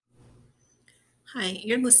Hi,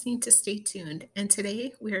 you're listening to Stay Tuned, and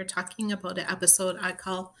today we are talking about an episode I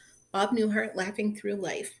call Bob Newhart Laughing Through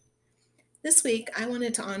Life. This week, I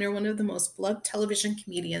wanted to honor one of the most beloved television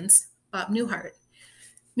comedians, Bob Newhart.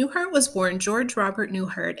 Newhart was born George Robert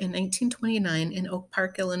Newhart in 1929 in Oak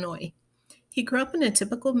Park, Illinois. He grew up in a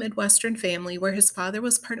typical Midwestern family where his father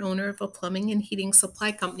was part owner of a plumbing and heating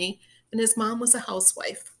supply company and his mom was a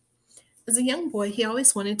housewife. As a young boy, he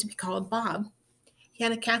always wanted to be called Bob. He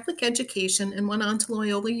had a Catholic education and went on to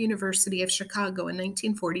Loyola University of Chicago in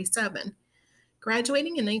 1947.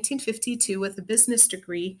 Graduating in 1952 with a business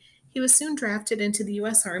degree, he was soon drafted into the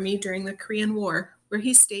U.S. Army during the Korean War, where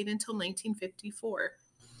he stayed until 1954.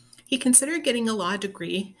 He considered getting a law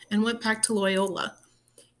degree and went back to Loyola.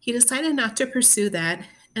 He decided not to pursue that,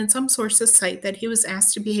 and some sources cite that he was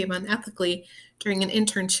asked to behave unethically during an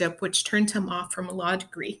internship, which turned him off from a law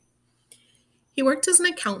degree. He worked as an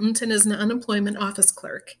accountant and as an unemployment office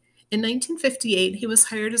clerk. In 1958, he was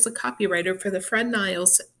hired as a copywriter for the Fred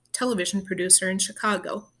Niles television producer in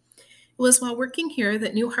Chicago. It was while working here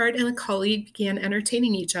that Newhart and a colleague began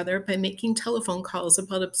entertaining each other by making telephone calls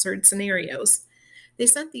about absurd scenarios. They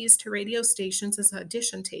sent these to radio stations as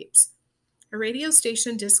audition tapes. A radio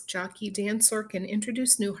station disc jockey, Dan Sorkin,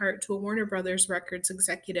 introduced Newhart to a Warner Brothers Records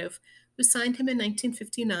executive who signed him in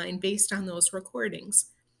 1959 based on those recordings.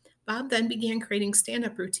 Bob then began creating stand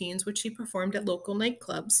up routines, which he performed at local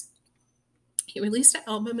nightclubs. He released an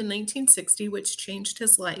album in 1960 which changed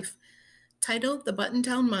his life. Titled The Button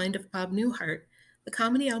Down Mind of Bob Newhart, the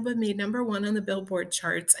comedy album made number one on the Billboard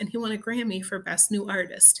charts, and he won a Grammy for Best New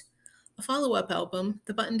Artist. A follow up album,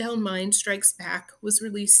 The Button Down Mind Strikes Back, was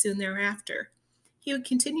released soon thereafter. He would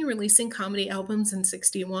continue releasing comedy albums in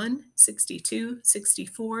 61, 62,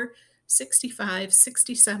 64, 65,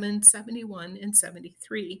 67, 71, and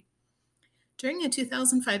 73. During a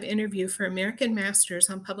 2005 interview for American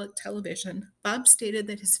Masters on public television, Bob stated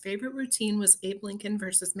that his favorite routine was Abe Lincoln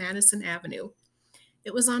versus Madison Avenue.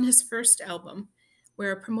 It was on his first album,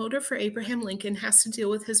 where a promoter for Abraham Lincoln has to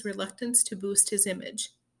deal with his reluctance to boost his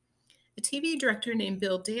image. A TV director named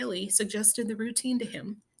Bill Daly suggested the routine to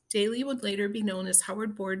him. Daly would later be known as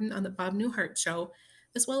Howard Borden on The Bob Newhart Show,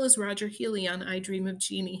 as well as Roger Healy on I Dream of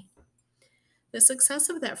Jeannie. The success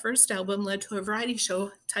of that first album led to a variety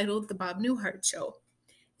show titled The Bob Newhart Show.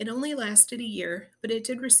 It only lasted a year, but it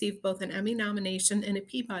did receive both an Emmy nomination and a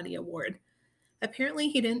Peabody Award. Apparently,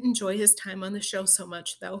 he didn't enjoy his time on the show so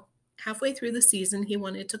much, though. Halfway through the season, he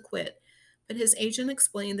wanted to quit, but his agent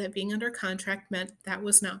explained that being under contract meant that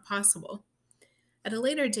was not possible. At a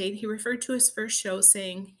later date, he referred to his first show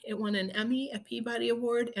saying it won an Emmy, a Peabody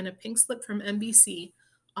Award, and a pink slip from NBC,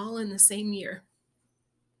 all in the same year.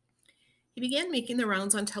 He began making the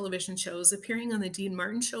rounds on television shows, appearing on The Dean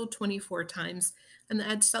Martin Show 24 times and The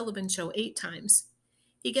Ed Sullivan Show 8 times.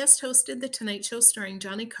 He guest hosted The Tonight Show starring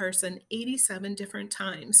Johnny Carson 87 different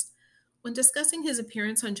times. When discussing his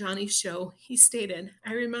appearance on Johnny's show, he stated,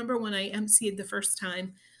 "I remember when I emceed the first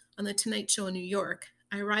time on The Tonight Show in New York.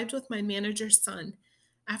 I arrived with my manager's son.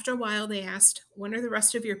 After a while, they asked, 'When are the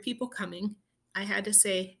rest of your people coming?' I had to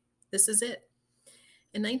say, 'This is it.'"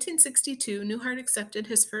 In 1962, Newhart accepted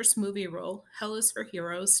his first movie role, Hell is for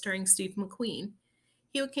Heroes, starring Steve McQueen.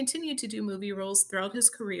 He would continue to do movie roles throughout his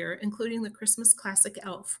career, including the Christmas classic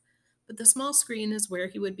Elf, but the small screen is where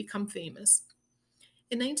he would become famous.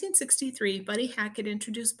 In 1963, Buddy Hackett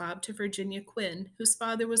introduced Bob to Virginia Quinn, whose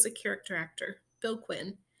father was a character actor, Bill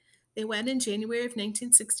Quinn. They wed in January of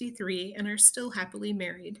 1963 and are still happily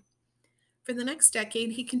married. For the next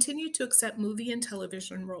decade, he continued to accept movie and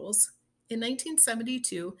television roles. In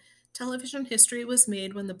 1972, television history was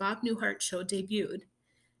made when The Bob Newhart Show debuted.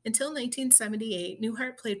 Until 1978,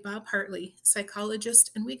 Newhart played Bob Hartley,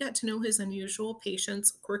 psychologist, and we got to know his unusual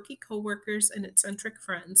patients, quirky coworkers, and eccentric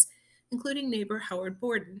friends, including neighbor Howard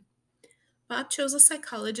Borden. Bob chose a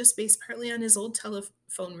psychologist based partly on his old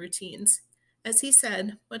telephone routines. As he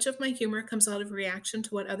said, much of my humor comes out of reaction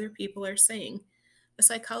to what other people are saying. A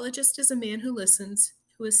psychologist is a man who listens,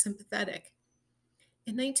 who is sympathetic.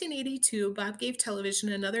 In 1982, Bob gave television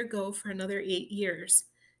another go for another 8 years.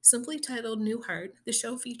 Simply titled Newhart, the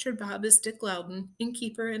show featured Bob as Dick Loudon,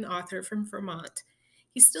 innkeeper and author from Vermont.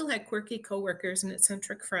 He still had quirky coworkers and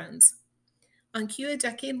eccentric friends. On cue a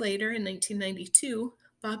decade later, in 1992,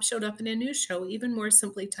 Bob showed up in a new show even more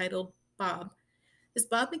simply titled Bob. As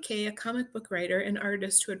Bob McKay, a comic book writer and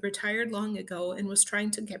artist who had retired long ago and was trying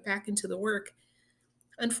to get back into the work,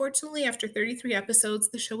 unfortunately, after 33 episodes,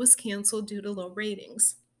 the show was canceled due to low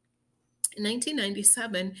ratings. In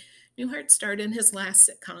 1997, Newhart starred in his last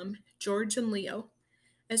sitcom, George and Leo.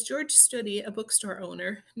 As George Studi, a bookstore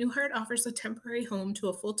owner, Newhart offers a temporary home to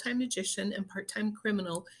a full time magician and part time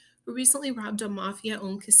criminal who recently robbed a mafia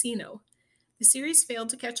owned casino. The series failed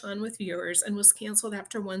to catch on with viewers and was canceled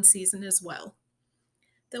after one season as well.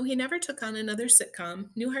 Though he never took on another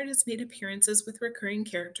sitcom, Newhart has made appearances with recurring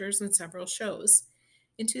characters in several shows.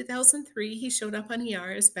 In 2003, he showed up on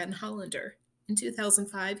ER as Ben Hollander. In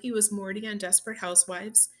 2005, he was Morty on Desperate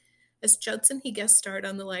Housewives. As Judson, he guest starred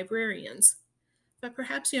on The Librarians. But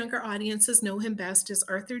perhaps younger audiences know him best as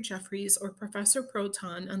Arthur Jeffries or Professor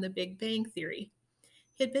Proton on The Big Bang Theory.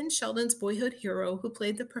 He had been Sheldon's boyhood hero who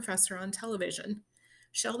played the professor on television.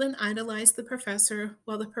 Sheldon idolized the professor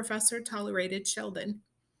while the professor tolerated Sheldon.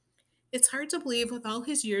 It's hard to believe with all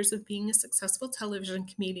his years of being a successful television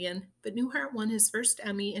comedian, but Newhart won his first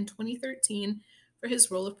Emmy in 2013 for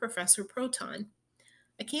his role of Professor Proton.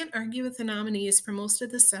 I can't argue with the nominees for most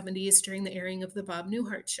of the 70s during the airing of The Bob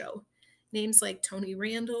Newhart Show. Names like Tony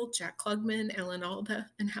Randall, Jack Klugman, Alan Alda,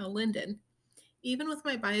 and Hal Linden. Even with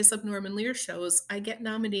my bias of Norman Lear shows, I get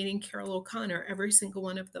nominating Carol O'Connor every single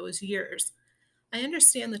one of those years. I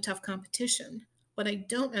understand the tough competition. What I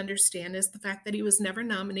don't understand is the fact that he was never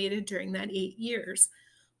nominated during that 8 years.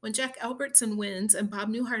 When Jack Albertson wins and Bob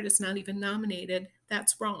Newhart is not even nominated,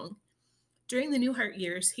 that's wrong. During the Newhart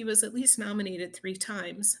years, he was at least nominated 3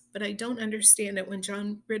 times, but I don't understand it when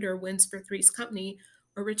John Ritter wins for Three's Company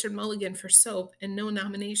or Richard Mulligan for Soap and no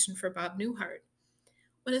nomination for Bob Newhart.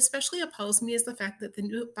 What especially appalls me is the fact that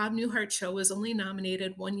the Bob Newhart show was only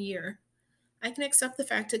nominated 1 year. I can accept the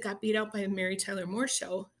fact it got beat out by a Mary Tyler Moore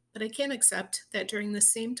show, but I can't accept that during the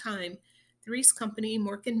same time, Three's Company,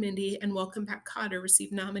 Mork and Mindy, and Welcome Back Kotter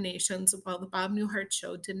received nominations while the Bob Newhart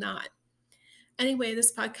show did not. Anyway,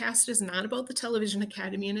 this podcast is not about the Television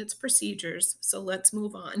Academy and its procedures, so let's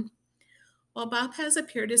move on. While Bob has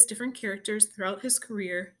appeared as different characters throughout his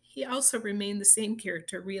career, he also remained the same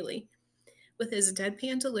character, really. With his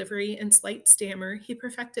deadpan delivery and slight stammer, he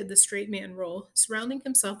perfected the straight man role, surrounding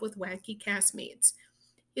himself with wacky castmates.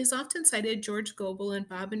 He has often cited George Gobel and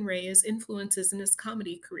Bob and Ray as influences in his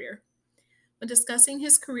comedy career. When discussing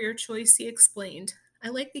his career choice, he explained, "I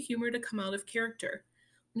like the humor to come out of character.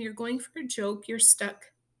 When you're going for a joke, you're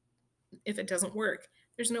stuck. If it doesn't work,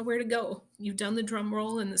 there's nowhere to go. You've done the drum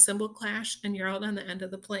roll and the cymbal clash, and you're out on the end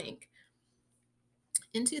of the plank."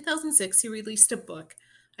 In 2006, he released a book,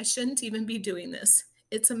 I Shouldn't Even Be Doing This.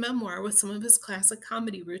 It's a memoir with some of his classic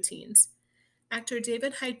comedy routines. Actor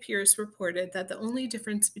David Hyde Pierce reported that the only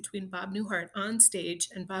difference between Bob Newhart on stage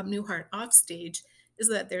and Bob Newhart off stage is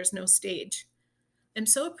that there's no stage. I'm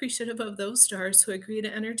so appreciative of those stars who agree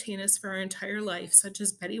to entertain us for our entire life, such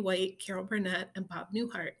as Betty White, Carol Burnett, and Bob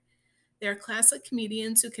Newhart. They are classic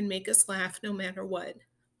comedians who can make us laugh no matter what.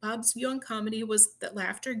 Bob's view on comedy was that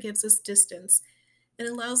laughter gives us distance. It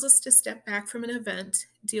allows us to step back from an event,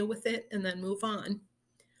 deal with it, and then move on.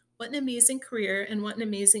 What an amazing career and what an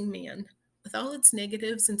amazing man. With all its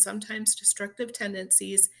negatives and sometimes destructive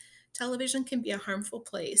tendencies, television can be a harmful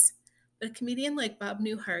place. But a comedian like Bob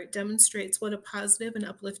Newhart demonstrates what a positive and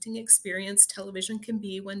uplifting experience television can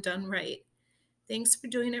be when done right. Thanks for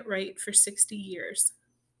doing it right for 60 years.